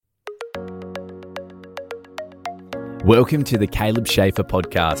Welcome to the Caleb Schaefer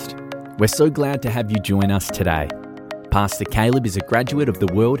podcast. We're so glad to have you join us today. Pastor Caleb is a graduate of the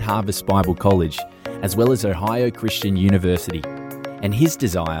World Harvest Bible College, as well as Ohio Christian University, and his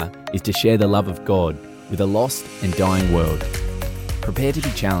desire is to share the love of God with a lost and dying world. Prepare to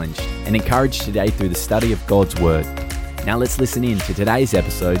be challenged and encouraged today through the study of God's Word. Now let's listen in to today's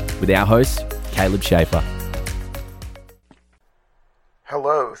episode with our host, Caleb Schaefer.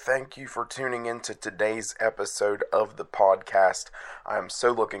 Hello, thank you for tuning in to today's episode of the podcast. I am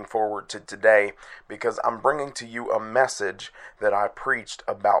so looking forward to today because I'm bringing to you a message that I preached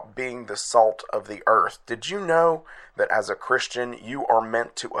about being the salt of the earth. Did you know that as a Christian, you are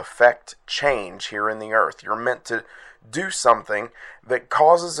meant to affect change here in the earth? You're meant to do something that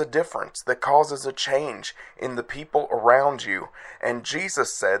causes a difference, that causes a change in the people around you. And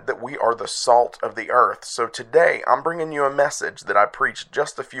Jesus said that we are the salt of the earth. So today, I'm bringing you a message that I preached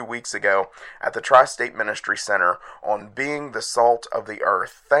just a few weeks ago at the Tri-State Ministry Center on being the salt of the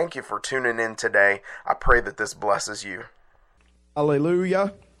earth. Thank you for tuning in today. I pray that this blesses you.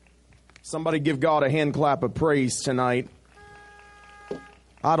 Hallelujah. Somebody give God a hand clap of praise tonight.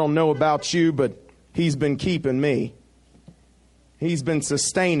 I don't know about you, but He's been keeping me. He's been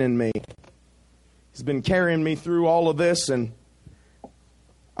sustaining me. He's been carrying me through all of this, and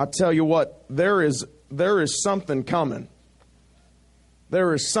I tell you what, there is something coming.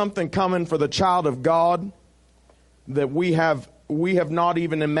 There is something coming for the child of God that we have not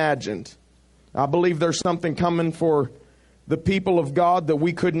even imagined. I believe there's something coming for the people of God that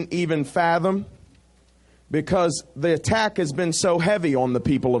we couldn't even fathom, because the attack has been so heavy on the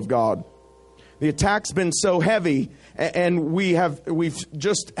people of God. The attack's been so heavy, and we've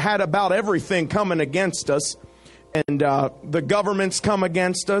just had about everything coming against us. And the government's come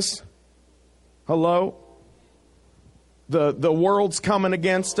against us. Hello? The world's coming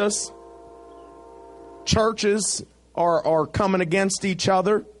against us. Churches are coming against each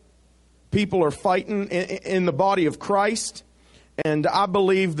other. People are fighting in the body of Christ. And I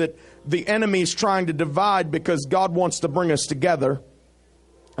believe that the enemy's trying to divide because God wants to bring us together.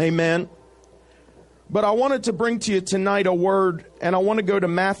 Amen. But I wanted to bring to you tonight a word, and I want to go to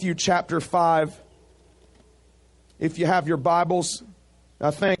Matthew chapter 5. If you have your Bibles,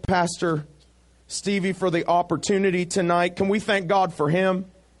 I thank Pastor Stevie for the opportunity tonight. Can we thank God for him?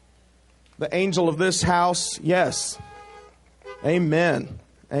 The angel of this house. Yes. Amen.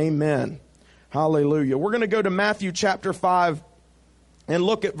 Amen. Hallelujah. We're going to go to Matthew chapter 5 and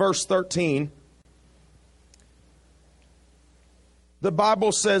look at verse 13. The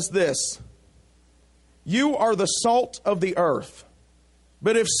Bible says this: "You are the salt of the earth.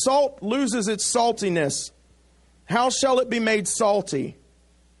 But if salt loses its saltiness, how shall it be made salty?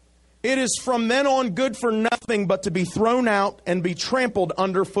 It is from then on good for nothing but to be thrown out and be trampled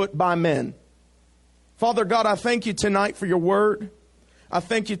underfoot by men." Father God, I thank you tonight for your word. I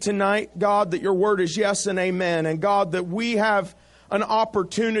thank you tonight, God, that your word is yes and amen. And God, that we have an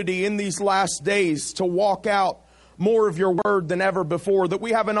opportunity in these last days to walk out more of your word than ever before, that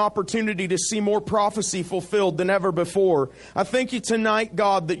we have an opportunity to see more prophecy fulfilled than ever before. I thank you tonight,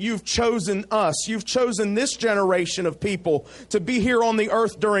 God, that you've chosen us. You've chosen this generation of people to be here on the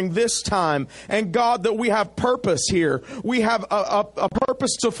earth during this time. And God, that we have purpose here. We have a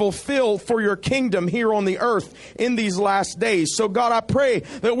purpose to fulfill for your kingdom here on the earth in these last days. So God, I pray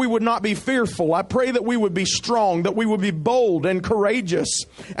that we would not be fearful. I pray that we would be strong, that we would be bold and courageous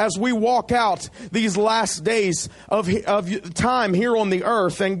as we walk out these last days of time here on the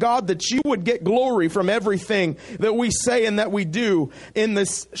earth. And God, that you would get glory from everything that we say and that we do in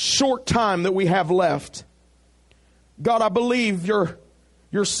this short time that we have left. God, I believe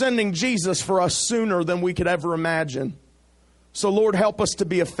you're sending Jesus for us sooner than we could ever imagine. So Lord, help us to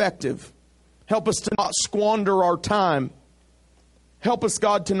be effective. Help us to not squander our time. Help us,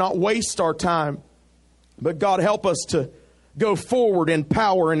 God, to not waste our time. But God, help us to go forward in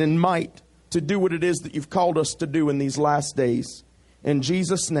power and in might, to do what it is that you've called us to do in these last days. In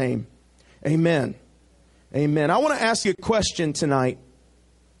Jesus' name, amen. Amen. I want to ask you a question tonight.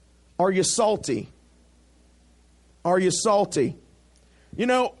 Are you salty? Are you salty? You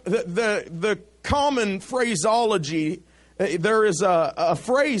know, the common phraseology, there is a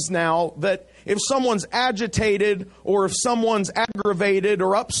phrase now that if someone's agitated or if someone's aggravated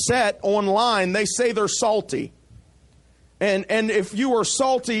or upset online, they say they're salty. And if you are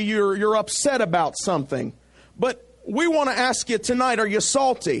salty, you're upset about something. But we want to ask you tonight, are you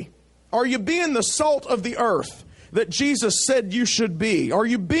salty? Are you being the salt of the earth that Jesus said you should be? Are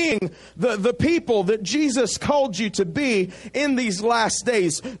you being the people that Jesus called you to be in these last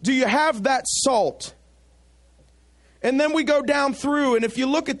days? Do you have that salt? And then we go down through, and if you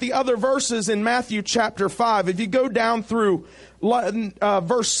look at the other verses in Matthew chapter 5, if you go down through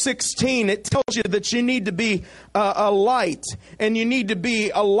verse 16, it tells you that you need to be a light, and you need to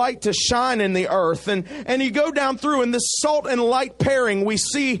be a light to shine in the earth. And you go down through, and this salt and light pairing we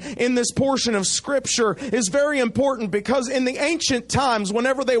see in this portion of Scripture is very important, because in the ancient times,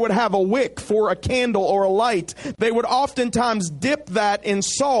 whenever they would have a wick for a candle or a light, they would oftentimes dip that in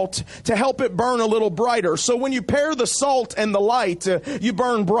salt to help it burn a little brighter. So when you pair the salt and the light, you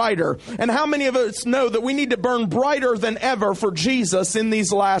burn brighter. And how many of us know that we need to burn brighter than ever for Jesus in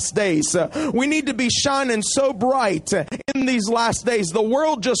these last days? We need to be shining so bright in these last days. The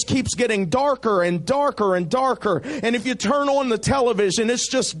world just keeps getting darker and darker and darker. And if you turn on the television, it's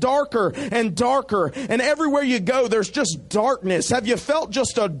just darker and darker. And everywhere you go, there's just darkness. Have you felt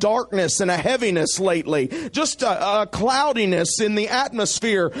just a darkness and a heaviness lately? Just a cloudiness in the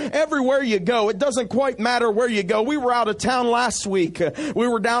atmosphere. Everywhere you go, it doesn't quite matter where you go. We were out of town last week. We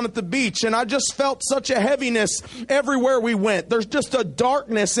were down at the beach, and I just felt such a heaviness everywhere we went. There's just a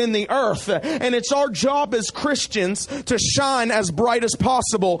darkness in the earth, and it's our job as Christians to shine as bright as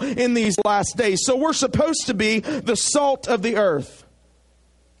possible in these last days. So we're supposed to be the salt of the earth.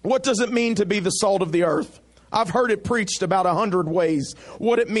 What does it mean to be the salt of the earth? I've heard it preached about 100 ways,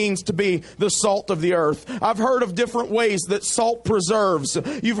 what it means to be the salt of the earth. I've heard of different ways that salt preserves.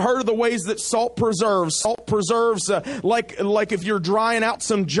 You've heard of the ways that salt preserves. Salt preserves, like if you're drying out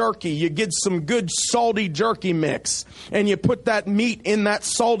some jerky, you get some good salty jerky mix, and you put that meat in that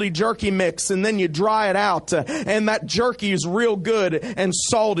salty jerky mix, and then you dry it out, and that jerky is real good and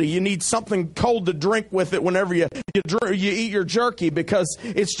salty. You need something cold to drink with it whenever you eat your jerky, because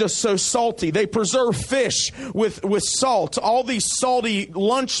it's just so salty. They preserve fish with salt. All these salty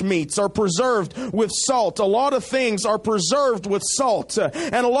lunch meats are preserved with salt. A lot of things are preserved with salt.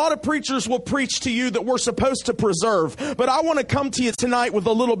 And a lot of preachers will preach to you that we're supposed to preserve. But I want to come to you tonight with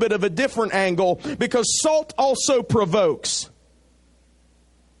a little bit of a different angle, because salt also provokes.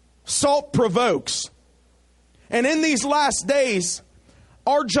 Salt provokes. And in these last days,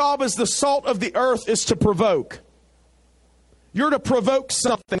 our job as the salt of the earth is to provoke. You're to provoke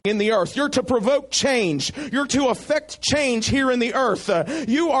something in the earth. You're to provoke change. You're to affect change here in the earth.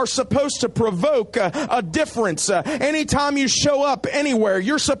 You are supposed to provoke a difference. Anytime you show up anywhere,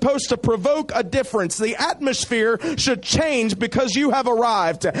 you're supposed to provoke a difference. The atmosphere should change because you have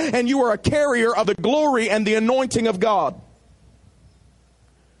arrived, and you are a carrier of the glory and the anointing of God.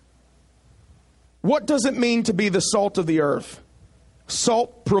 What does it mean to be the salt of the earth?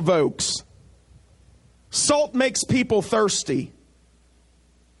 Salt provokes. Salt makes people thirsty.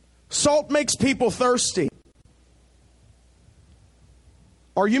 Salt makes people thirsty.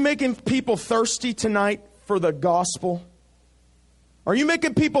 Are you making people thirsty tonight for the gospel? Are you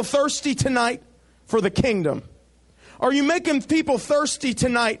making people thirsty tonight for the kingdom? Are you making people thirsty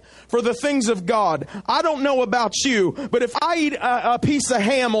tonight for the things of God? I don't know about you, but if I eat a piece of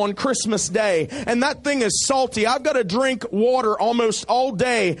ham on Christmas Day and that thing is salty, I've got to drink water almost all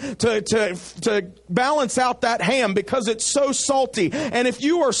day to balance out that ham, because it's so salty. And if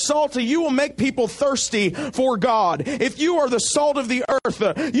you are salty, you will make people thirsty for God. If you are the salt of the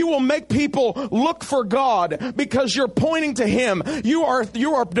earth, you will make people look for God, because you're pointing to Him. You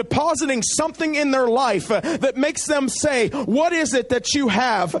are depositing something in their life that makes them say, what is it that you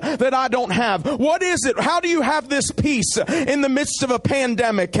have that I don't have? What is it? How do you have this peace in the midst of a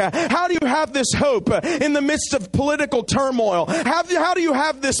pandemic? How do you have this hope in the midst of political turmoil? How do you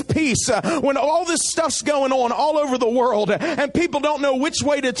have this peace when all this stuff's going on all over the world and people don't know which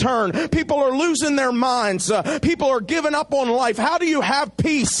way to turn? People are losing their minds. People are giving up on life. How do you have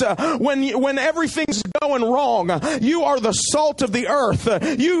peace when everything's going wrong? You are the salt of the earth.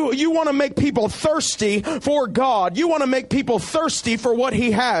 You want to make people thirsty for God. You want to make people thirsty for what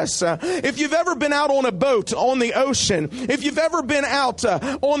He has. If you've ever been out on a boat on the ocean, if you've ever been out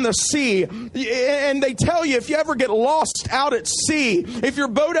on the sea, and they tell you if you ever get lost out at sea, if your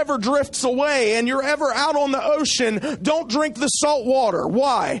boat ever drifts away and you're ever out on the ocean, don't drink the salt water.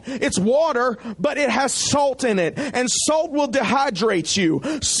 Why? It's water, but it has salt in it, and salt will dehydrate you.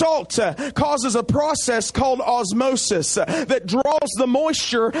 Salt causes a process called osmosis that draws the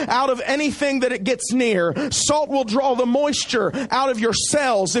moisture out of anything that it gets near. Salt will draw the moisture out of your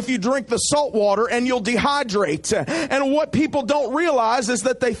cells if you drink the salt water, and you'll dehydrate. And what people don't realize is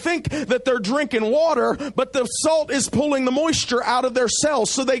that they think that they're drinking water, but the salt is pulling the moisture out of their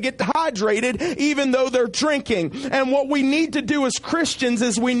cells, so they get dehydrated even though they're drinking. And what we need to do as Christians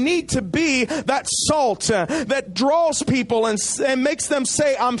is we need to be that salt that draws people and makes them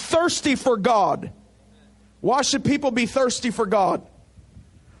say, I'm thirsty for God. Why should people be thirsty for God?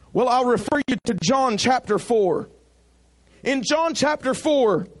 Well, I'll refer you to John chapter 4. In John chapter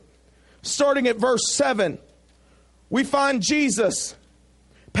 4, starting at verse 7, we find Jesus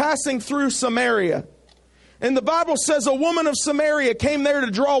passing through Samaria. And the Bible says a woman of Samaria came there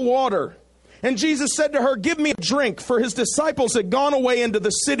to draw water. And Jesus said to her, "Give me a drink," for his disciples had gone away into the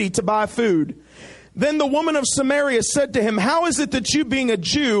city to buy food. Then the woman of Samaria said to him, "How is it that you, being a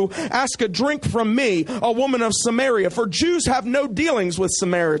Jew, ask a drink from me, a woman of Samaria? For Jews have no dealings with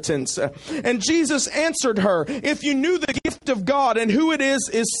Samaritans." And Jesus answered her, "If you knew the gift of God and who it is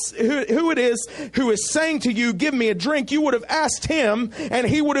who is saying to you, 'Give me a drink,' you would have asked him, and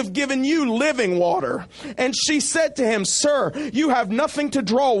he would have given you living water." And she said to him, "Sir, you have nothing to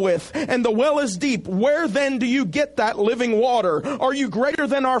draw with, and the well is deep. Where then do you get that living water? Are you greater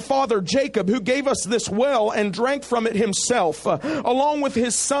than our father Jacob, who gave us this well and drank from it himself, along with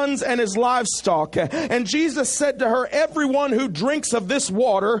his sons and his livestock?" And Jesus said to her, "Everyone who drinks of this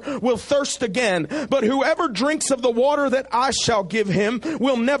water will thirst again, but whoever drinks of the water that I shall give him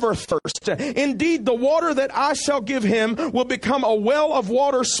will never thirst. Indeed, the water that I shall give him will become a well of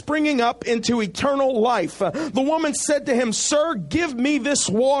water springing up into eternal life." The woman said to him, "Sir, give me this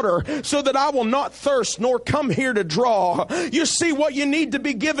water so that I will not thirst nor come here to draw." You see, what you need to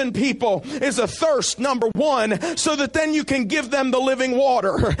be given people is a thirst, number one, so that then you can give them the living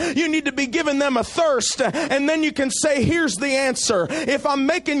water. You need to be giving them a thirst, and then you can say, "Here's the answer. If I'm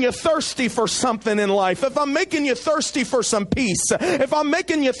making you thirsty for something in life, if I'm making you thirsty for some peace, if I'm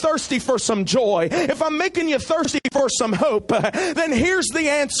making you thirsty for some joy, if I'm making you thirsty for some hope, then here's the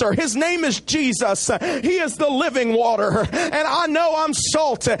answer. His name is Jesus. He is the living water. And I know I'm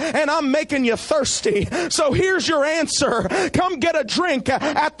salt, and I'm making you thirsty. So here's your answer. Come get a drink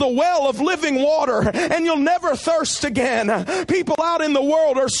at the well of living water, and you'll never thirst again." People out in the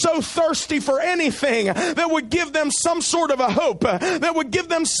world are so thirsty for anything that would give them some sort of a hope, that would give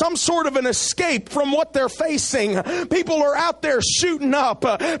them some sort of an escape from what they're facing. People are out there shooting up.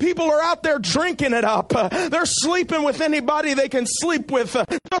 People are out there drinking it up. They're sleeping with anybody they can sleep with,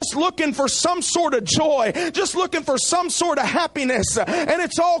 just looking for some sort of joy, just looking for some sort of happiness, and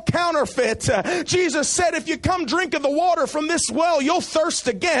it's all counterfeit. Jesus said, "If you come drink of the water from this well, you'll thirst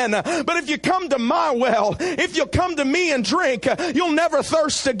again. But if you come to my well, if you'll come to me and drink, you'll never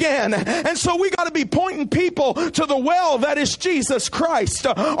thirst again." And so we got to be pointing people to the well that is Jesus Christ.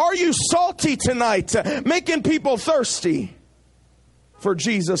 Are you salty tonight, making people thirsty for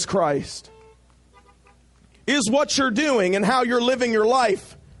Jesus Christ? Is what you're doing and how you're living your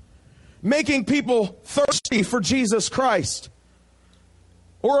life making people thirsty for Jesus Christ?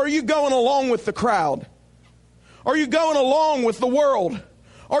 Or are you going along with the crowd? Are you going along with the world?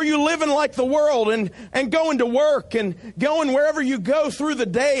 Are you living like the world and going to work and going wherever you go through the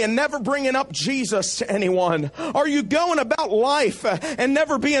day and never bringing up Jesus to anyone? Are you going about life and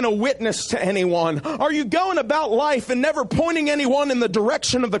never being a witness to anyone? Are you going about life and never pointing anyone in the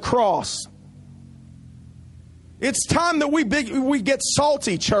direction of the cross? It's time that we get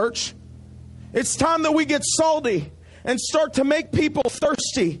salty, church. It's time that we get salty and start to make people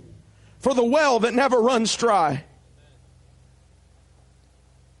thirsty for the well that never runs dry.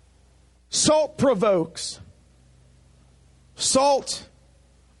 Salt provokes. Salt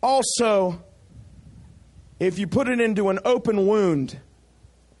also, if you put it into an open wound,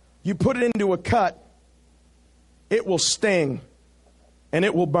 you put it into a cut, it will sting and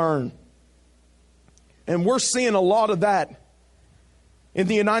it will burn. And we're seeing a lot of that in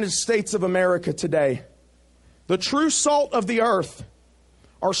the United States of America today. The true salt of the earth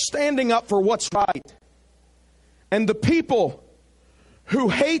are standing up for what's right. And the people who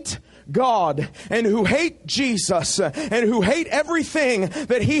hate God and who hate Jesus and who hate everything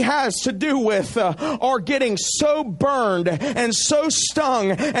that He has to do with are getting so burned and so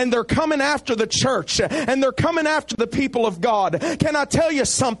stung, and they're coming after the church and they're coming after the people of God. Can I tell you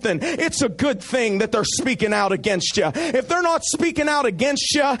something? It's a good thing that they're speaking out against you. If they're not speaking out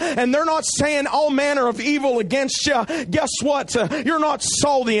against you and they're not saying all manner of evil against you, guess what? You're not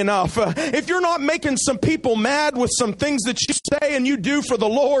salty enough. If you're not making some people mad with some things that you say and you do for the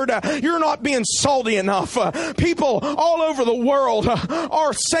Lord, you're not being salty enough. People all over the world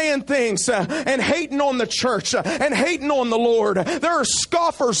are saying things and hating on the church and hating on the Lord. There are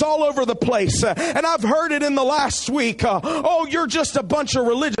scoffers all over the place. And I've heard it in the last week. Oh, you're just a bunch of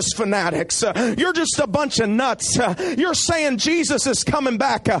religious fanatics. You're just a bunch of nuts. You're saying Jesus is coming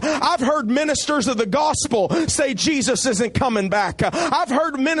back. I've heard ministers of the gospel say Jesus isn't coming back. I've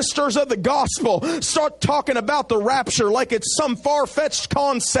heard ministers of the gospel start talking about the rapture like it's some far-fetched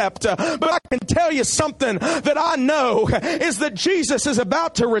concept But I can tell you something that I know is that Jesus is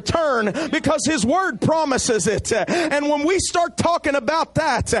about to return because His Word promises it. And when we start talking about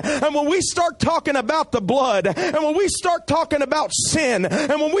that, and when we start talking about the blood, and when we start talking about sin,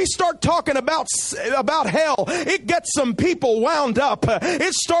 and when we start talking about hell, it gets some people wound up.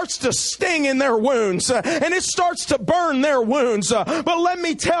 It starts to sting in their wounds, and it starts to burn their wounds. But let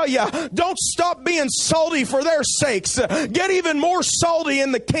me tell you, don't stop being salty for their sakes. Get even more salty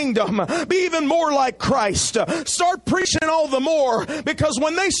in the kingdom. Be even more like Christ. Start preaching all the more, because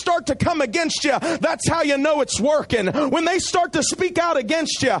when they start to come against you, that's how you know it's working. When they start to speak out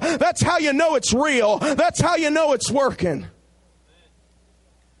against you, that's how you know it's real. That's how you know it's working.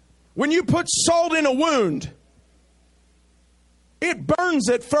 When you put salt in a wound, it burns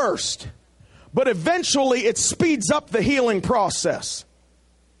at first, but eventually it speeds up the healing process.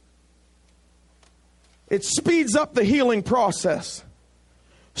 It speeds up the healing process.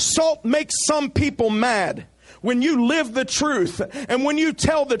 Salt makes some people mad. When you live the truth and when you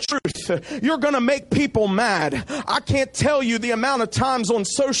tell the truth, you're going to make people mad. I can't tell you the amount of times on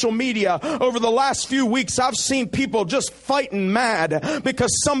social media over the last few weeks I've seen people just fighting mad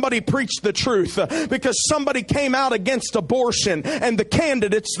because somebody preached the truth, because somebody came out against abortion and the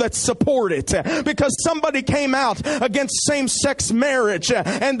candidates that support it, because somebody came out against same-sex marriage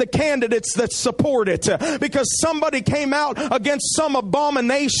and the candidates that support it, because somebody came out against some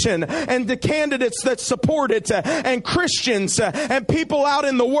abomination and the candidates that support it. And Christians and people out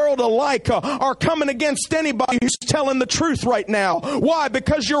in the world alike are coming against anybody who's telling the truth right now. Why?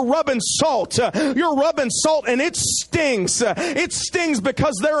 Because you're rubbing salt. You're rubbing salt and it stings. It stings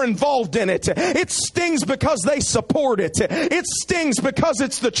because they're involved in it. It stings because they support it. It stings because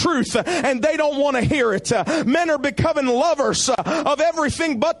it's the truth and they don't want to hear it. Men are becoming lovers of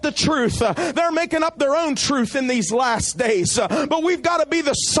everything but the truth. They're making up their own truth in these last days. But we've got to be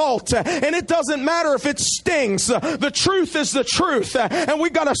the salt, and it doesn't matter if it stings. The truth is the truth, and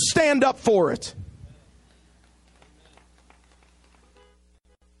we've got to stand up for it.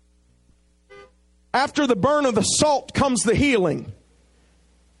 After the burn of the salt comes the healing.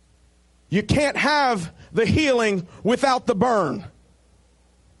 You can't have the healing without the burn.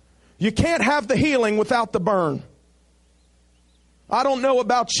 You can't have the healing without the burn. I don't know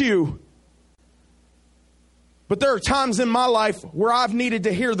about you, but there are times in my life where I've needed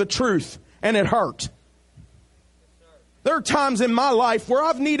to hear the truth and it hurt. There are times in my life where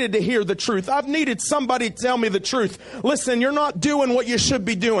I've needed to hear the truth. I've needed somebody to tell me the truth. Listen, you're not doing what you should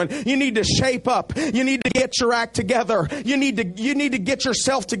be doing. You need to shape up. You need to get your act together. You need to get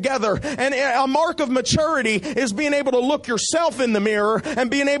yourself together. And a mark of maturity is being able to look yourself in the mirror and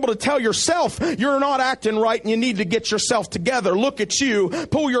being able to tell yourself you're not acting right and you need to get yourself together. Look at you,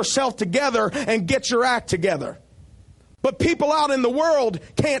 pull yourself together and get your act together. But people out in the world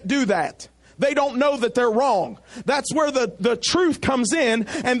can't do that. They don't know that they're wrong. That's where the truth comes in,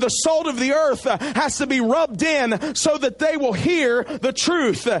 and the salt of the earth has to be rubbed in so that they will hear the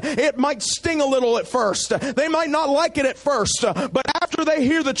truth. It might sting a little at first. They might not like it at first, but after they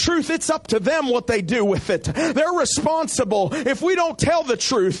hear the truth, it's up to them what they do with it. They're responsible. If we don't tell the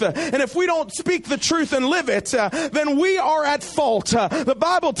truth, and if we don't speak the truth and live it, then we are at fault. The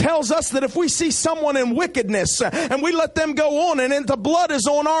Bible tells us that if we see someone in wickedness, and we let them go on, and the blood is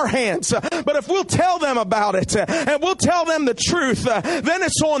on our hands. But if we'll tell them about it and we'll tell them the truth, then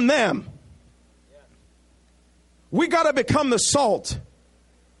it's on them. We got to become the salt.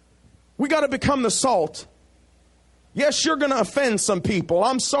 We got to become the salt. Yes, you're going to offend some people.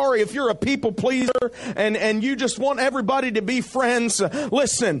 I'm sorry if you're a people pleaser and you just want everybody to be friends.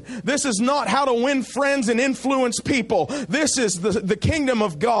 Listen, this is not how to win friends and influence people. This is the kingdom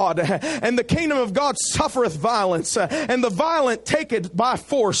of God. And the kingdom of God suffereth violence, and the violent take it by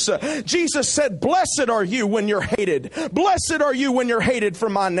force. Jesus said, blessed are you when you're hated. Blessed are you when you're hated for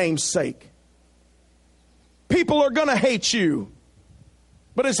my name's sake. People are going to hate you,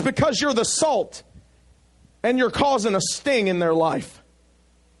 but it's because you're the salt. And you're causing a sting in their life.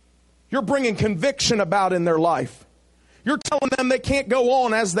 You're bringing conviction about in their life. You're telling them they can't go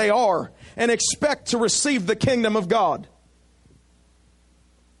on as they are and expect to receive the kingdom of God.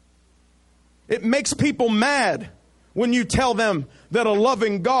 It makes people mad when you tell them that a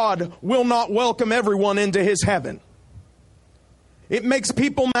loving God will not welcome everyone into His heaven. It makes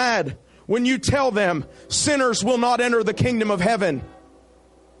people mad when you tell them sinners will not enter the kingdom of heaven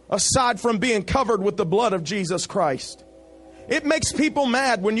aside from being covered with the blood of Jesus Christ. It makes people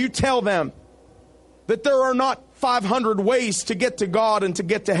mad when you tell them that there are not 500 ways to get to God and to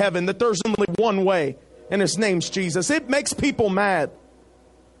get to heaven, that there's only one way, and His name's Jesus. It makes people mad.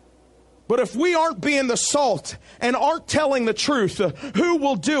 But if we aren't being the salt and aren't telling the truth, who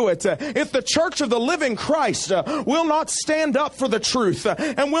will do it? If the church of the living Christ will not stand up for the truth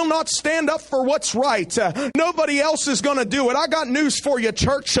and will not stand up for what's right, nobody else is going to do it. I got news for you,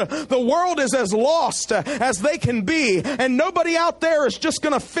 church. The world is as lost as they can be, and nobody out there is just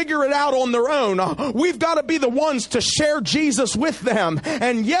going to figure it out on their own. We've got to be the ones to share Jesus with them.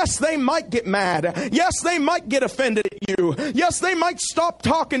 And yes, they might get mad. Yes, they might get offended at you. Yes, they might stop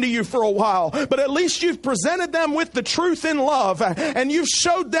talking to you for a while. But at least you've presented them with the truth in love, and you've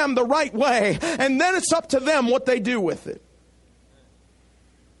showed them the right way, and then it's up to them what they do with it.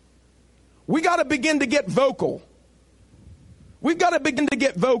 We got to begin to get vocal. We've got to begin to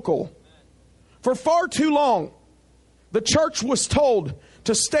get vocal. For far too long, the church was told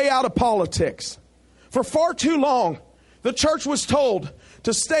to stay out of politics. For far too long, the church was told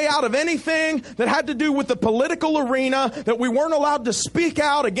to stay out of anything that had to do with the political arena, that we weren't allowed to speak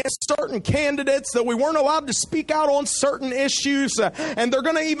out against certain candidates, that we weren't allowed to speak out on certain issues, and they're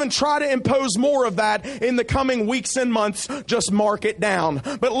going to even try to impose more of that in the coming weeks and months. Just mark it down.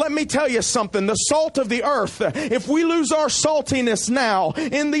 But let me tell you something, the salt of the earth, if we lose our saltiness now,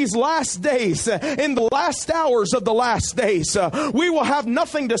 in these last days, in the last hours of the last days, we will have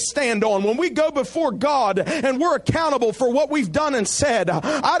nothing to stand on. When we go before God and we're accountable for what we've done and said,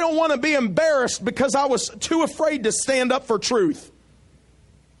 I don't want to be embarrassed because I was too afraid to stand up for truth.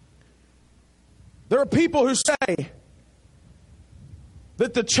 There are people who say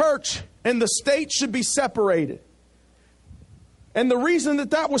that the church and the state should be separated. And the reason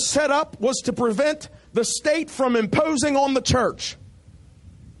that that was set up was to prevent the state from imposing on the church.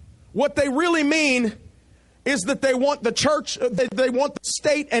 What they really mean is that they want the church, they want the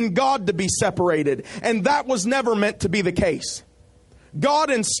state and God to be separated. And that was never meant to be the case. God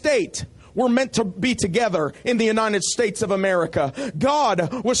and state were meant to be together in the United States of America.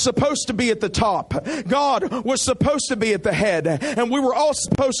 God was supposed to be at the top. God was supposed to be at the head. And we were all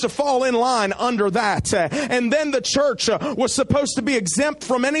supposed to fall in line under that. And then the church was supposed to be exempt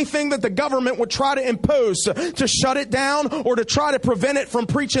from anything that the government would try to impose to shut it down or to try to prevent it from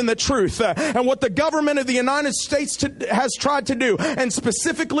preaching the truth. And what the government of the United States has tried to do, and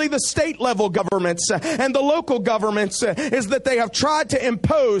specifically the state level governments and the local governments, is that they have tried to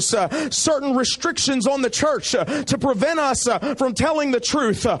impose certain restrictions on the church to prevent us from telling the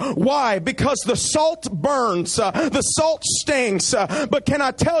truth. Why? Because the salt burns, the salt stings. But can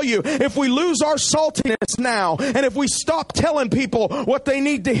I tell you, if we lose our saltiness now, and if we stop telling people what they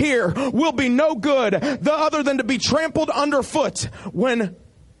need to hear, we'll be no good other than to be trampled underfoot when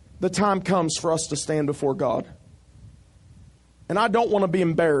the time comes for us to stand before God. And I don't want to be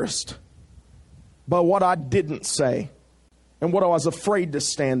embarrassed by what I didn't say and what I was afraid to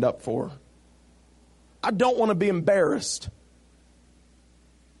stand up for. I don't want to be embarrassed.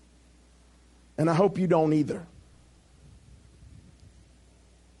 And I hope you don't either.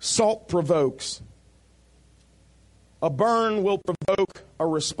 Salt provokes. A burn will provoke a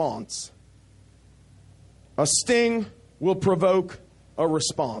response. A sting will provoke a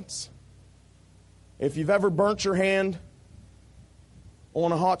response. If you've ever burnt your hand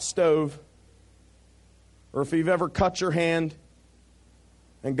on a hot stove, or if you've ever cut your hand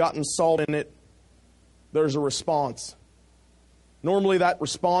and gotten salt in it, there's a response. Normally that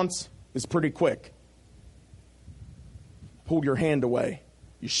response is pretty quick. Pull your hand away.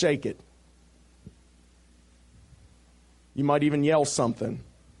 You shake it. You might even yell something.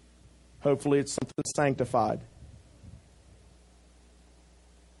 Hopefully it's something sanctified.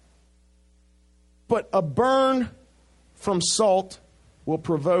 But a burn from salt will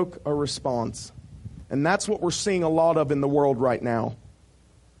provoke a response. And that's what we're seeing a lot of in the world right now.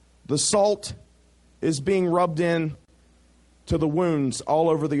 The salt is being rubbed in to the wounds all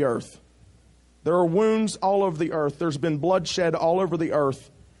over the earth. There are wounds all over the earth. There's been bloodshed all over the earth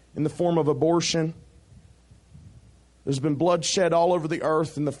in the form of abortion. There's been bloodshed all over the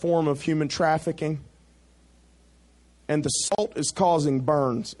earth in the form of human trafficking. And the salt is causing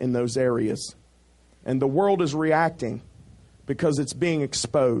burns in those areas. And the world is reacting because it's being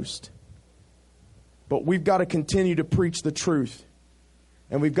exposed. But we've got to continue to preach the truth.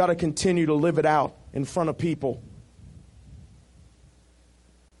 And we've got to continue to live it out in front of people.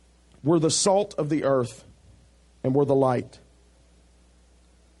 We're the salt of the earth, and we're the light.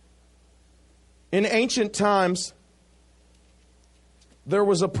 In ancient times, there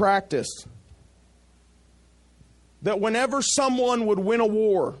was a practice that whenever someone would win a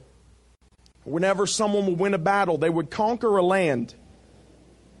war, whenever someone would win a battle, they would conquer a land.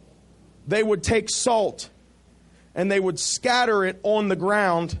 They would take salt and they would scatter it on the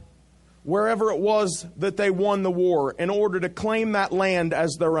ground wherever it was that they won the war in order to claim that land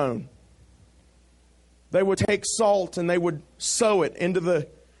as their own. They would take salt and they would sow it into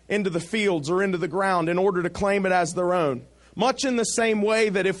the fields or into the ground in order to claim it as their own. Much in the same way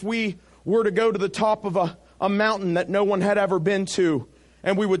that if we were to go to the top of a mountain that no one had ever been to,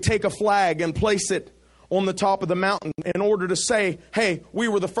 and we would take a flag and place it on the top of the mountain in order to say, hey, we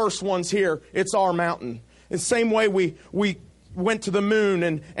were the first ones here. It's our mountain. In the same way we went to the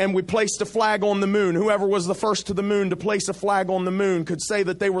moon and we placed a flag on the moon. Whoever was the first to the moon to place a flag on the moon could say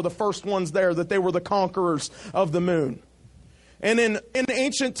that they were the first ones there, that they were the conquerors of the moon. And in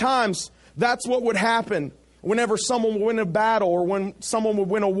ancient times, that's what would happen. Whenever someone would win a battle or when someone would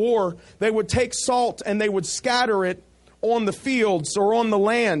win a war, they would take salt and they would scatter it on the fields or on the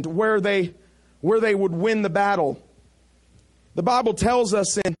land where they would win the battle. The Bible tells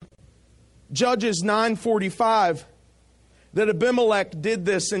us in Judges 9:45 that Abimelech did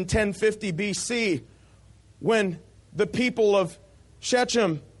this in 1050 BC when the people of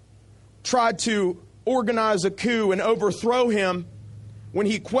Shechem tried to organize a coup and overthrow him. When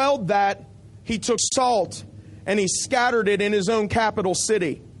he quelled that, he took salt and he scattered it in his own capital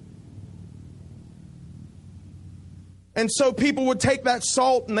city. And so people would take that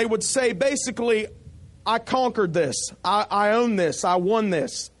salt and they would say, basically, I conquered this. I own this. I won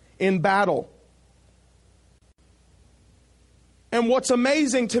this in battle. And what's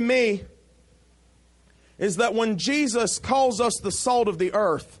amazing to me is that when Jesus calls us the salt of the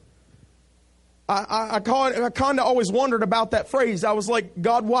earth, I kind of always wondered about that phrase. I was like,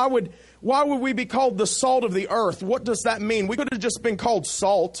 God, why would we be called the salt of the earth? What does that mean? We could have just been called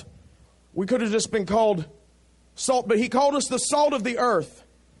salt. We could have just been called salt, but he called us the salt of the earth.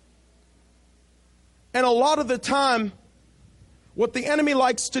 And a lot of the time, what the enemy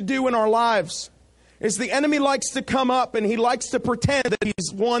likes to do in our lives is the enemy likes to come up and he likes to pretend that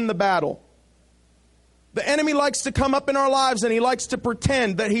he's won the battle. The enemy likes to come up in our lives and he likes to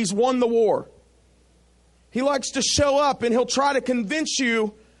pretend that he's won the war. He likes to show up and he'll try to convince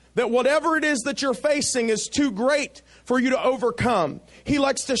you that whatever it is that you're facing is too great for you to overcome. He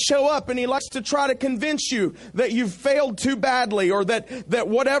likes to show up and he likes to try to convince you that you've failed too badly or that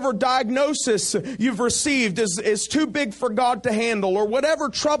whatever diagnosis you've received is too big for God to handle, or whatever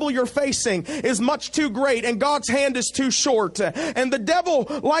trouble you're facing is much too great and God's hand is too short. And the devil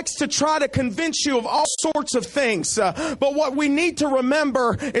likes to try to convince you of all sorts of things. But what we need to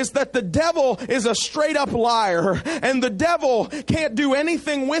remember is that the devil is a straight up liar and the devil can't do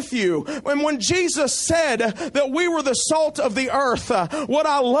anything with you. And when Jesus said that we were the salt of the earth, what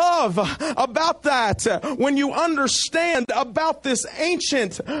I love about that, when you understand about this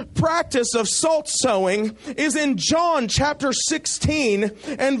ancient practice of salt sowing, is in John chapter 16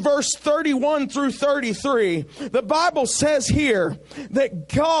 and verse 31 through 33. The Bible says here that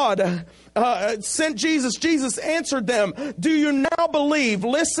God sent Jesus. Jesus answered them, do you now believe?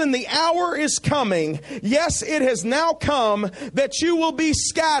 Listen, the hour is coming. Yes, it has now come that you will be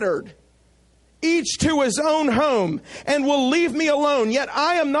scattered, each to his own home, and will leave me alone. Yet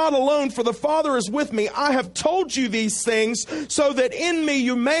I am not alone, for the Father is with me. I have told you these things so that in me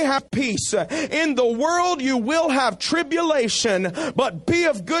you may have peace. In the world you will have tribulation, but be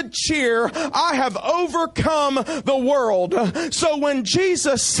of good cheer. I have overcome the world. So when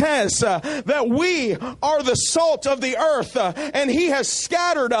Jesus says that we are the salt of the earth and he has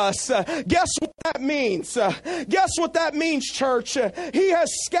scattered us, guess what that means? Guess what that means, church? He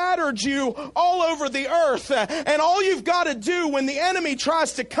has scattered you all over the earth, and all you've got to do when the enemy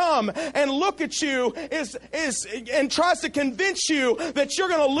tries to come and look at you is and tries to convince you that you're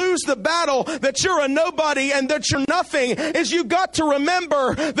going to lose the battle, that you're a nobody and that you're nothing, is you got to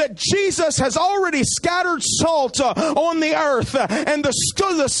remember that Jesus has already scattered salt on the earth, and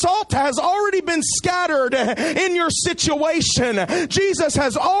the salt has already been scattered in your situation. Jesus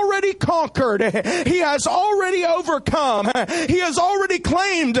has already conquered. He has already overcome. He has already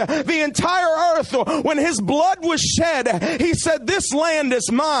claimed the entire earth. When his blood was shed, he said, this land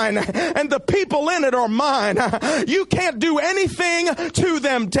is mine and the people in it are mine. You can't do anything to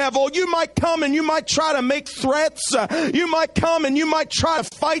them, devil. You might come and you might try to make threats. You might come and you might try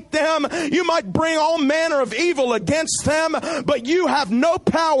to fight them. You might bring all manner of evil against them, but you have no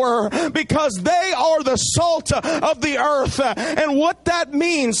power because they are the salt of the earth. And what that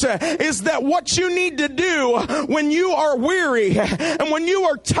means is that what you need to do when you are weary and when you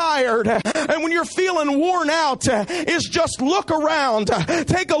are tired and when you're feeling worn out, is just look around.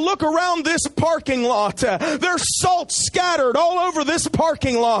 Take a look around this parking lot. There's salt scattered all over this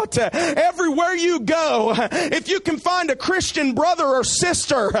parking lot. Everywhere you go, if you can find a Christian brother or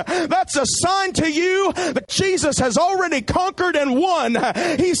sister, that's a sign to you that Jesus has already conquered and won.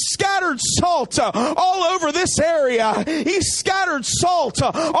 He's scattered salt all over this area. He's scattered salt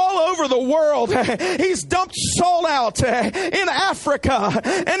all over the world. He's dumped salt out in Africa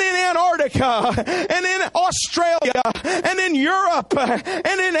and in Antarctica and in Australia and in Europe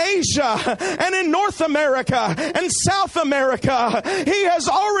and in Asia and in North America and South America. He has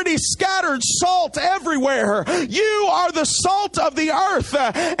already scattered salt everywhere. You are the salt of the earth,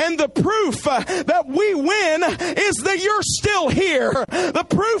 and the proof that we win is that you're still here. The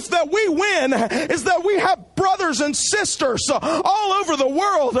proof that we win is that we have brothers and sisters all over the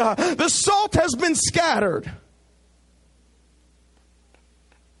world. The salt has been scattered.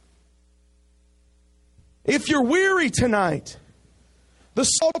 If you're weary tonight, the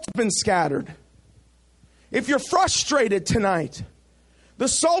salt's been scattered. If you're frustrated tonight, the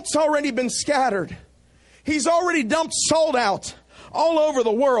salt's already been scattered. He's already dumped salt out all over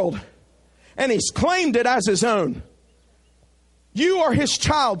the world, and He's claimed it as His own. You are His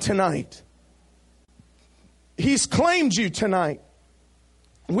child tonight. He's claimed you tonight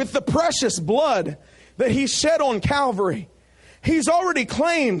with the precious blood that He shed on Calvary. He's already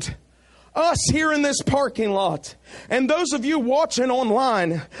claimed us here in this parking lot, and those of you watching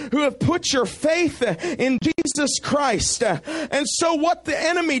online who have put your faith in Jesus Christ. And so what the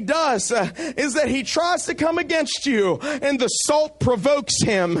enemy does is that he tries to come against you, and the salt provokes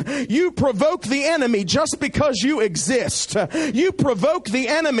him. You provoke the enemy just because you exist. You provoke the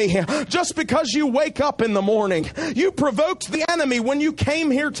enemy just because you wake up in the morning. You provoked the enemy when you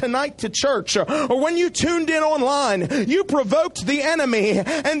came here tonight to church, or when you tuned in online. You provoked the enemy,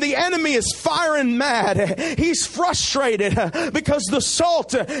 and the enemy is firing mad. He's frustrated because the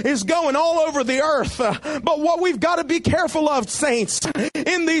salt is going all over the earth. But what we've got to be careful of, saints,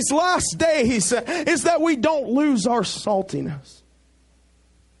 in these last days is that we don't lose our saltiness.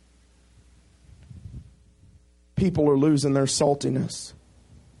 People are losing their saltiness.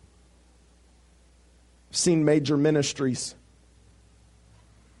 I've seen major ministries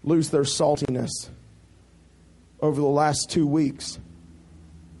lose their saltiness over the last 2 weeks.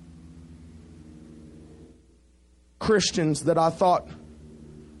 Christians that I thought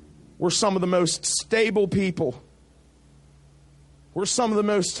were some of the most stable people, were some of the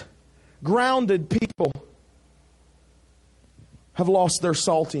most grounded people, have lost their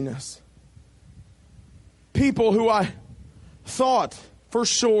saltiness. People who I thought for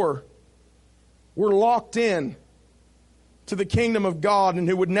sure were locked in to the kingdom of God and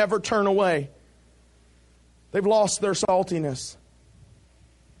who would never turn away, they've lost their saltiness.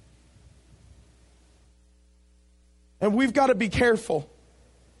 And we've got to be careful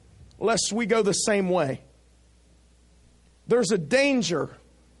lest we go the same way. There's a danger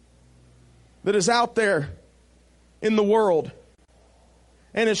that is out there in the world,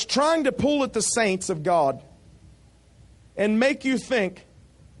 and it's trying to pull at the saints of God and make you think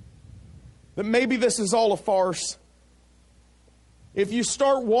that maybe this is all a farce. If you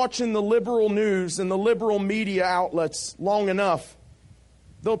start watching the liberal news and the liberal media outlets long enough,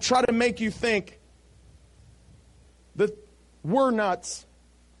 they'll try to make you think that we're nuts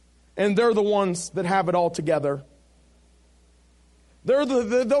and they're the ones that have it all together.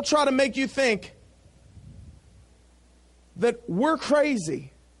 They'll try to make you think that we're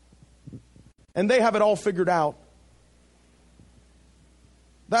crazy and they have it all figured out.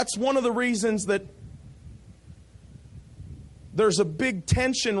 That's one of the reasons that there's a big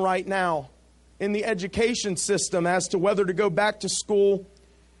tension right now in the education system as to whether to go back to school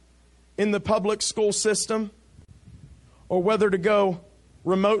in the public school system or whether to go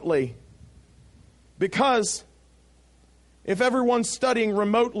remotely. Because if everyone's studying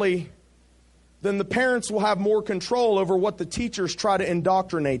remotely, then the parents will have more control over what the teachers try to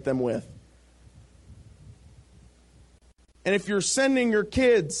indoctrinate them with. And if you're sending your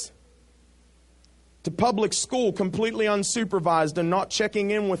kids to public school completely unsupervised and not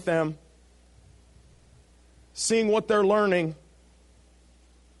checking in with them, seeing what they're learning,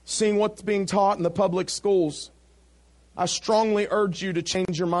 seeing what's being taught in the public schools, I strongly urge you to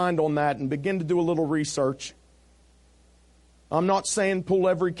change your mind on that and begin to do a little research. I'm not saying pull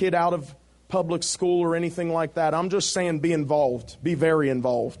every kid out of public school or anything like that. I'm just saying be involved. Be very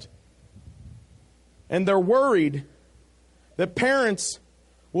involved. And they're worried that parents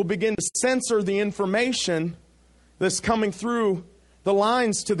will begin to censor the information that's coming through the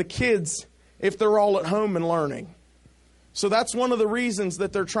lines to the kids if they're all at home and learning. So that's one of the reasons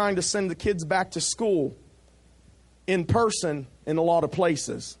that they're trying to send the kids back to school in person in a lot of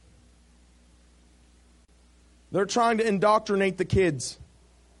places. They're trying to indoctrinate the kids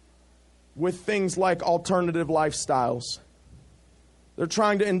with things like alternative lifestyles. They're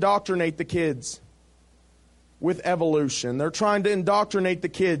trying to indoctrinate the kids with evolution. They're trying to indoctrinate the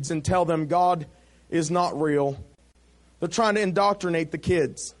kids and tell them God is not real. They're trying to indoctrinate the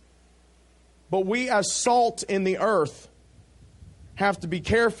kids. But we as salt in the earth have to be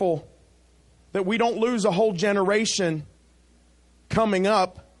careful that we don't lose a whole generation coming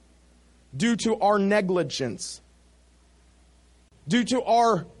up due to our negligence, due to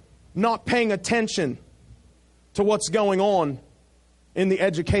our not paying attention to what's going on in the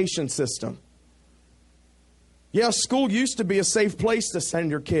education system. Yes, school used to be a safe place to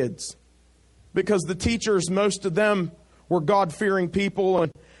send your kids because the teachers, most of them were God-fearing people,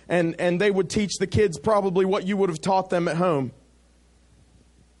 and they would teach the kids probably what you would have taught them at home.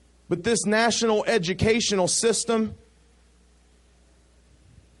 But this national educational system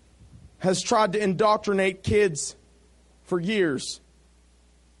has tried to indoctrinate kids for years.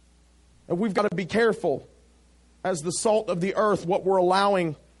 And we've got to be careful as the salt of the earth what we're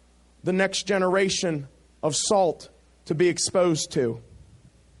allowing the next generation of salt to be exposed to.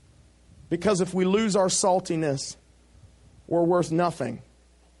 Because if we lose our saltiness, we're worth nothing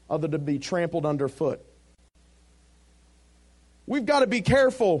other than to be trampled underfoot. We've got to be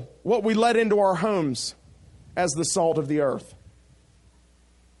careful what we let into our homes as the salt of the earth.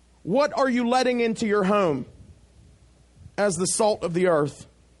 What are you letting into your home as the salt of the earth?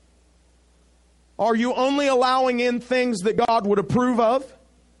 Are you only allowing in things that God would approve of?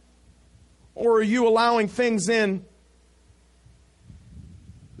 Or are you allowing things in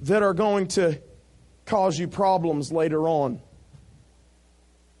that are going to cause you problems later on?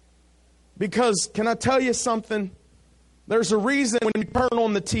 Because, can I tell you something? There's a reason when you turn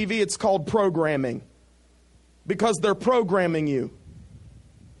on the TV, it's called programming. Because they're programming you.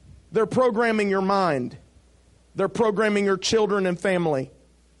 They're programming your mind. They're programming your children and family.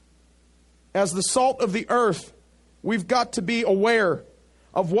 As the salt of the earth, we've got to be aware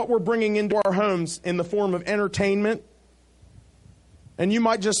of what we're bringing into our homes in the form of entertainment. And you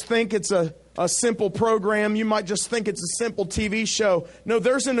might just think it's a simple program. You might just think it's a simple TV show. No,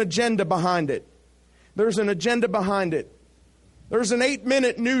 there's an agenda behind it. There's an agenda behind it. There's an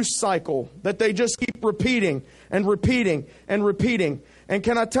 8-minute news cycle that they just keep repeating and repeating and repeating. And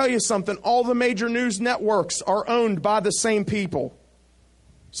can I tell you something? All the major news networks are owned by the same people.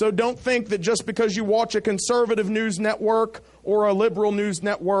 So don't think that just because you watch a conservative news network or a liberal news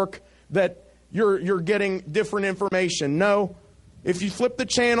network that you're getting different information. No. If you flip the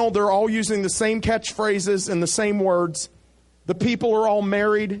channel, they're all using the same catchphrases and the same words. The people are all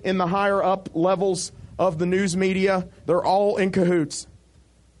married in the higher up levels of the news media. They're all in cahoots.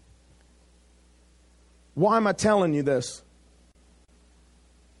 Why am I telling you this?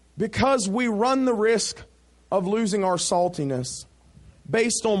 Because we run the risk of losing our saltiness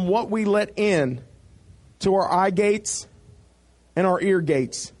based on what we let in to our eye gates and our ear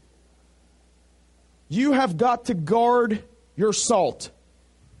gates. You have got to guard your salt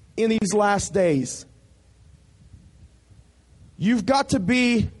in these last days. You've got to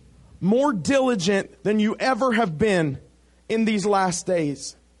be more diligent than you ever have been in these last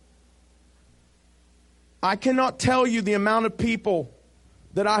days. I cannot tell you the amount of people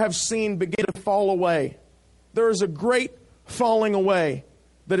that I have seen begin to fall away. There is a great falling away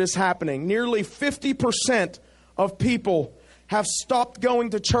that is happening. Nearly 50% of people have stopped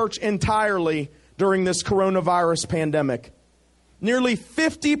going to church entirely during this coronavirus pandemic. Nearly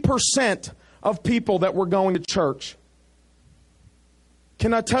 50% of people that were going to church.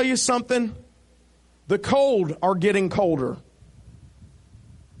 Can I tell you something? The cold are getting colder.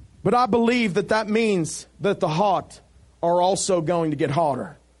 But I believe that means that the hot are also going to get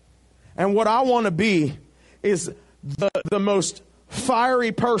hotter. And what I want to be is the most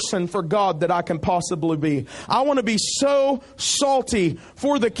fiery person for God that I can possibly be. I want to be so salty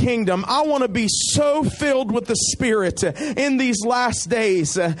for the kingdom. I want to be so filled with the Spirit in these last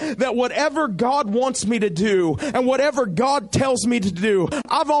days that whatever God wants me to do and whatever God tells me to do,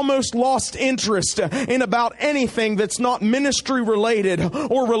 I've almost lost interest in about anything that's not ministry related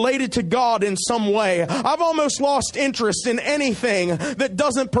or related to God in some way. I've almost lost interest in anything that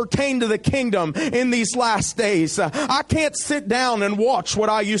doesn't pertain to the kingdom in these last days. I can't sit down and watch what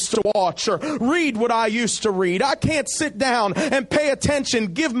I used to watch or read what I used to read. I can't sit down and pay attention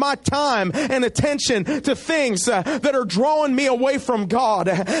attention, give my time and attention to things that are drawing me away from God.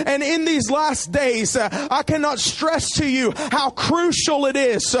 And in these last days, I cannot stress to you how crucial it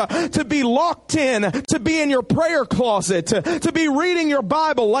is to be locked in, to be in your prayer closet, to be reading your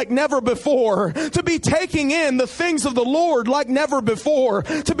Bible like never before, to be taking in the things of the Lord like never before,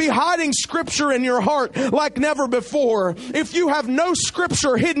 to be hiding Scripture in your heart like never before. If you have no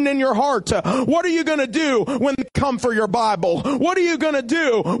Scripture hidden in your heart, what are you going to do when they come for your Bible? What are you going to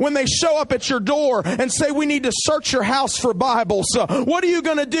do when they show up at your door and say, we need to search your house for Bibles? What are you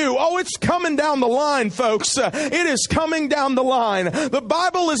going to do? Oh, it's coming down the line, folks. It is coming down the line. The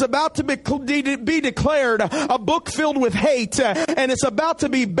Bible is about to be declared a book filled with hate, and it's about to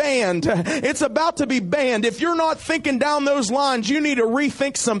be banned. It's about to be banned. If you're not thinking down those lines, you need to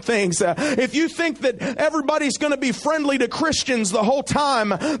rethink some things. If you think that everybody's going to be friendly to Christians the whole time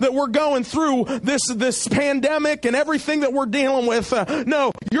that we're going through this pandemic and everything that we're dealing with,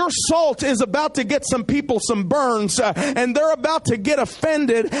 no, your salt is about to get some people some burns, and they're about to get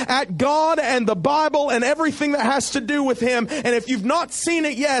offended at God and the Bible and everything that has to do with Him. And if you've not seen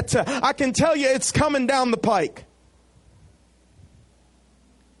it yet, I can tell you it's coming down the pike.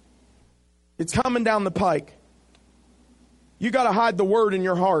 It's coming down the pike. You got to hide the Word in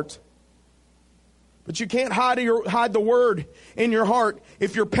your heart. But you can't hide the Word in your heart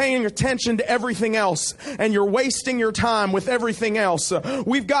if you're paying attention to everything else and you're wasting your time with everything else.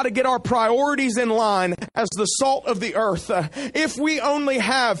 We've got to get our priorities in line as the salt of the earth. If we only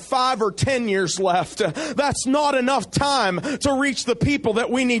have 5 or 10 years left, that's not enough time to reach the people that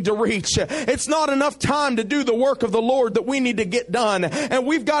we need to reach. It's not enough time to do the work of the Lord that we need to get done. And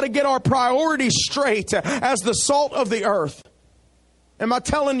we've got to get our priorities straight as the salt of the earth. Am I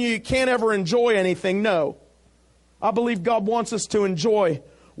telling you can't ever enjoy anything? No. I believe God wants us to enjoy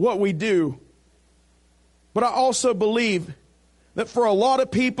what we do. But I also believe that for a lot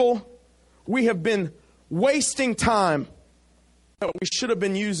of people, we have been wasting time that we should have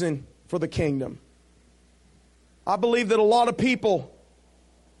been using for the kingdom. I believe that a lot of people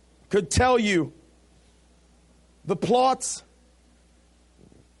could tell you the plots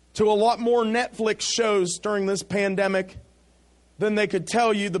to a lot more Netflix shows during this pandemic than they could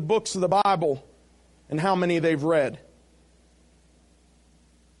tell you the books of the Bible and how many they've read.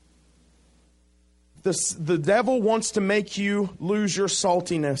 The devil wants to make you lose your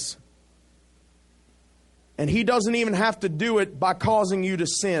saltiness. And he doesn't even have to do it by causing you to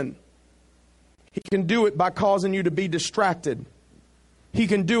sin. He can do it by causing you to be distracted. He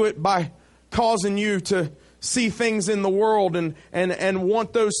can do it by causing you to see things in the world and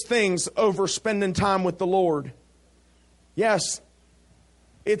want those things over spending time with the Lord. Yes,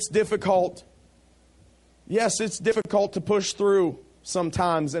 it's difficult. Yes, it's difficult to push through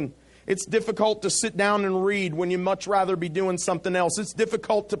sometimes. And it's difficult to sit down and read when you much rather be doing something else. It's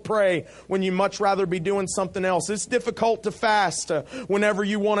difficult to pray when you much rather be doing something else. It's difficult to fast whenever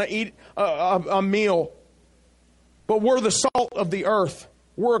you want to eat a meal. But we're the salt of the earth.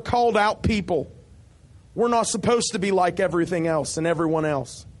 We're a called out people. We're not supposed to be like everything else and everyone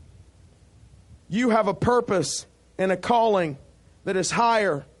else. You have a purpose and a calling that is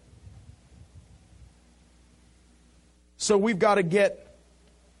higher. So we've got to get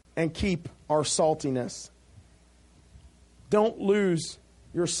and keep our saltiness. Don't lose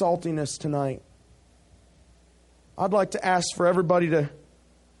your saltiness tonight. I'd like to ask for everybody to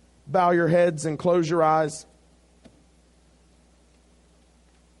bow your heads and close your eyes.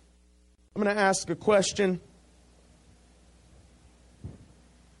 I'm going to ask a question.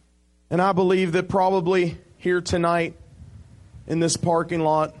 And I believe that probably here tonight in this parking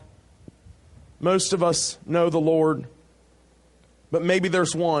lot, most of us know the Lord. But maybe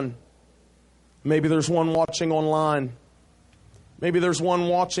there's one. Maybe there's one watching online. Maybe there's one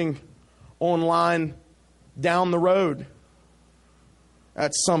watching online down the road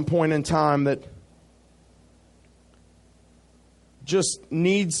at some point in time that just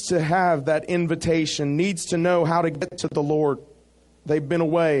needs to have that invitation, needs to know how to get to the Lord. They've been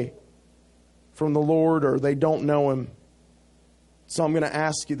away from the Lord or they don't know Him. So I'm going to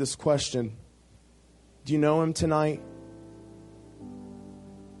ask you this question. Do you know Him tonight?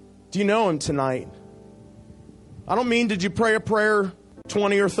 Do you know Him tonight? I don't mean did you pray a prayer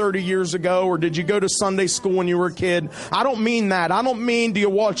 20 or 30 years ago, or did you go to Sunday school when you were a kid? I don't mean that. I don't mean do you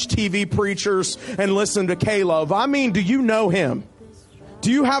watch TV preachers and listen to K-Love. I mean, do you know Him?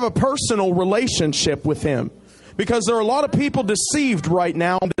 Do you have a personal relationship with Him? Because there are a lot of people deceived right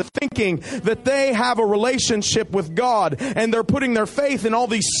now into thinking that they have a relationship with God, and they're putting their faith in all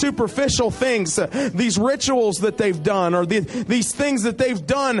these superficial things, these rituals that they've done, or these things that they've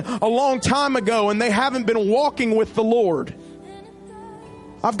done a long time ago, and they haven't been walking with the Lord.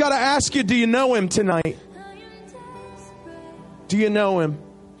 I've got to ask you, do you know Him tonight? Do you know Him?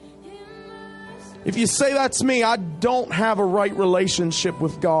 If you say that's me, I don't have a right relationship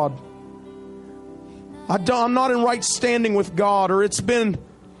with God. I'm not in right standing with God, or it's been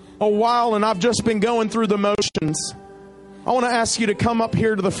a while and I've just been going through the motions. I want to ask you to come up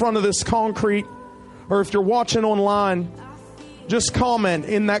here to the front of this concrete, or if you're watching online, just comment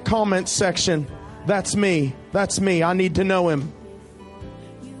in that comment section. That's me. That's me. I need to know Him.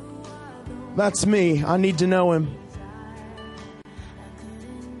 That's me. I need to know Him.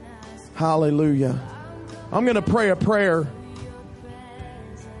 Hallelujah. I'm going to pray a prayer.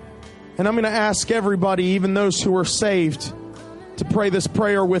 And I'm going to ask everybody, even those who are saved, to pray this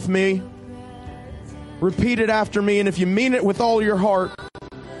prayer with me. Repeat it after me. And if you mean it with all your heart,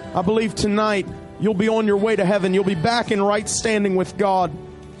 I believe tonight you'll be on your way to heaven. You'll be back in right standing with God.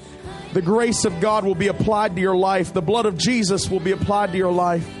 The grace of God will be applied to your life. The blood of Jesus will be applied to your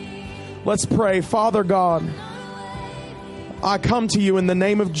life. Let's pray. Father God, I come to you in the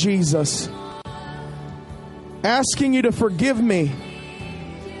name of Jesus, asking you to forgive me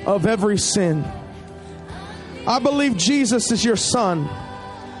of every sin. I believe Jesus is your Son,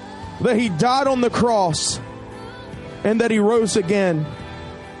 that He died on the cross and that He rose again.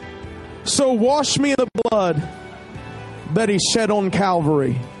 So wash me in the blood that He shed on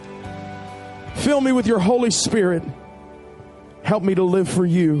Calvary. Fill me with your Holy Spirit. Help me to live for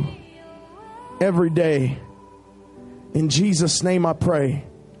you every day. In Jesus' name I pray.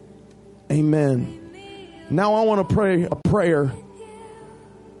 Amen. Now I want to pray a prayer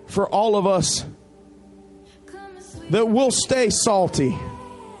for all of us that will stay salty.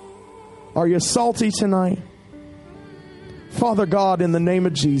 Are you salty tonight? Father God, in the name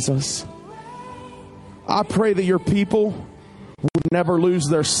of Jesus, I pray that your people would never lose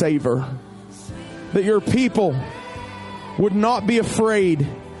their savor. That your people would not be afraid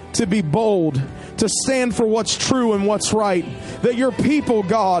to be bold, to stand for what's true and what's right. That your people,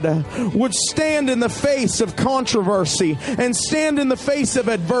 God, would stand in the face of controversy and stand in the face of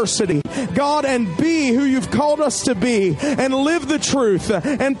adversity, God, and be who you've called us to be, and live the truth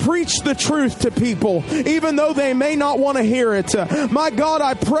and preach the truth to people, even though they may not want to hear it. My God,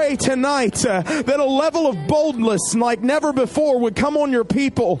 I pray tonight that a level of boldness like never before would come on your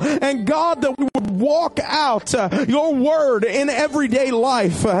people, and God, that we would walk out your word in everyday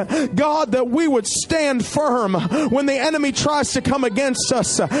life. God, that we would stand firm when the enemy tries to come against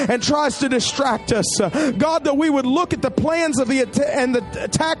us and tries to distract us. God, that we would look at the plans of the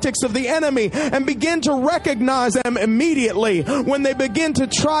tactics of the enemy and begin to recognize them immediately when they begin to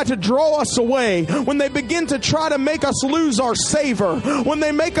try to draw us away, when they begin to try to make us lose our savor, when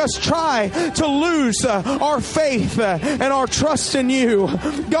they make us try to lose our faith and our trust in you.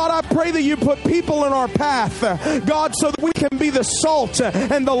 God, I pray that you put people in our path, God, so that we can be the salt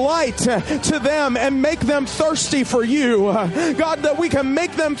and the light to them and make them thirsty for you. God, that we can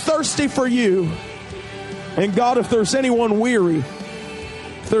make them thirsty for you. And God, if there's anyone weary,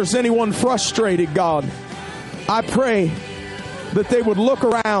 if there's anyone frustrated, God, I pray that they would look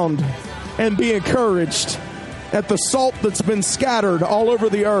around and be encouraged at the salt that's been scattered all over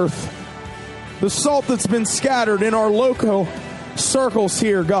the earth. The salt that's been scattered in our local circles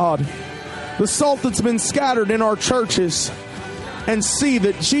here, God. The salt that's been scattered in our churches. And see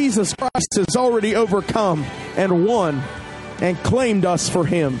that Jesus Christ has already overcome and won and claimed us for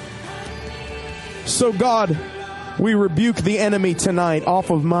Him. So God, we rebuke the enemy tonight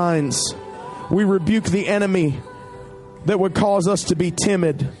off of minds. We rebuke the enemy that would cause us to be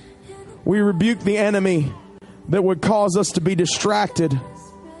timid. We rebuke the enemy that would cause us to be distracted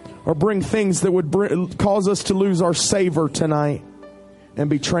or bring things that would cause us to lose our savor tonight and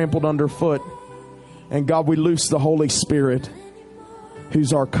be trampled underfoot. And God, we loose the Holy Spirit,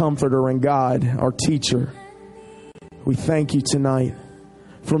 who's our comforter and guide, our teacher. We thank you tonight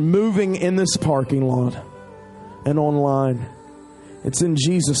for moving in this parking lot and online. It's in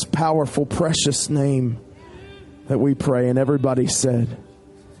Jesus' powerful, precious name that we pray. And everybody said,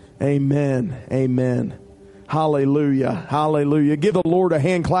 amen, amen. Hallelujah, hallelujah. Give the Lord a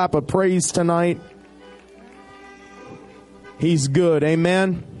hand clap of praise tonight. He's good,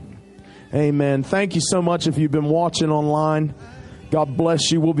 amen, amen. Thank you so much if you've been watching online. God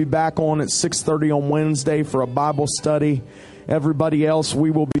bless you. We'll be back on at 6:30 on Wednesday for a Bible study. Everybody else,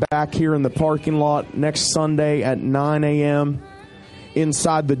 we will be back here in the parking lot next Sunday at 9 a.m.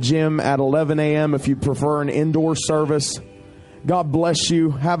 inside the gym at 11 a.m. if you prefer an indoor service. God bless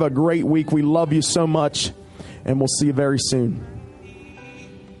you. Have a great week. We love you so much, and we'll see you very soon.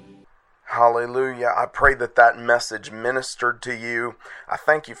 Hallelujah. I pray that that message ministered to you. I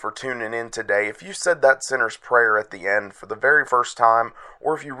thank you for tuning in today. If you said that sinner's prayer at the end for the very first time,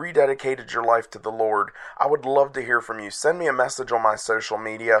 or if you rededicated your life to the Lord, I would love to hear from you. Send me a message on my social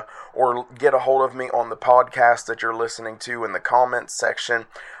media or get a hold of me on the podcast that you're listening to in the comments section.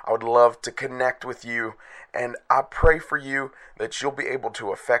 I would love to connect with you. And I pray for you that you'll be able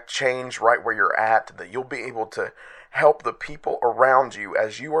to affect change right where you're at, that you'll be able to help the people around you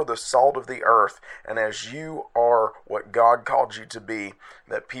as you are the salt of the earth and as you are what God called you to be,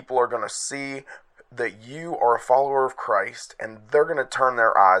 that people are going to see that you are a follower of Christ and they're going to turn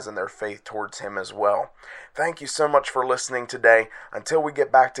their eyes and their faith towards Him as well. Thank you so much for listening today. Until we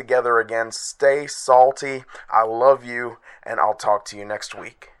get back together again, stay salty. I love you, and I'll talk to you next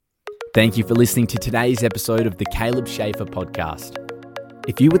week. Thank you for listening to today's episode of the Caleb Schaefer Podcast.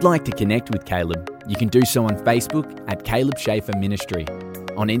 If you would like to connect with Caleb, you can do so on Facebook at Caleb Schaefer Ministry,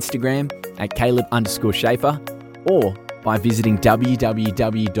 on Instagram at Caleb_Schaefer, or by visiting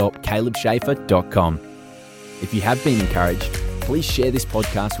www.calebschaefer.com. If you have been encouraged, please share this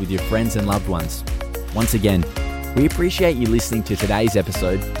podcast with your friends and loved ones. Once again, we appreciate you listening to today's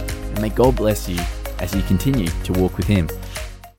episode, and may God bless you as you continue to walk with Him.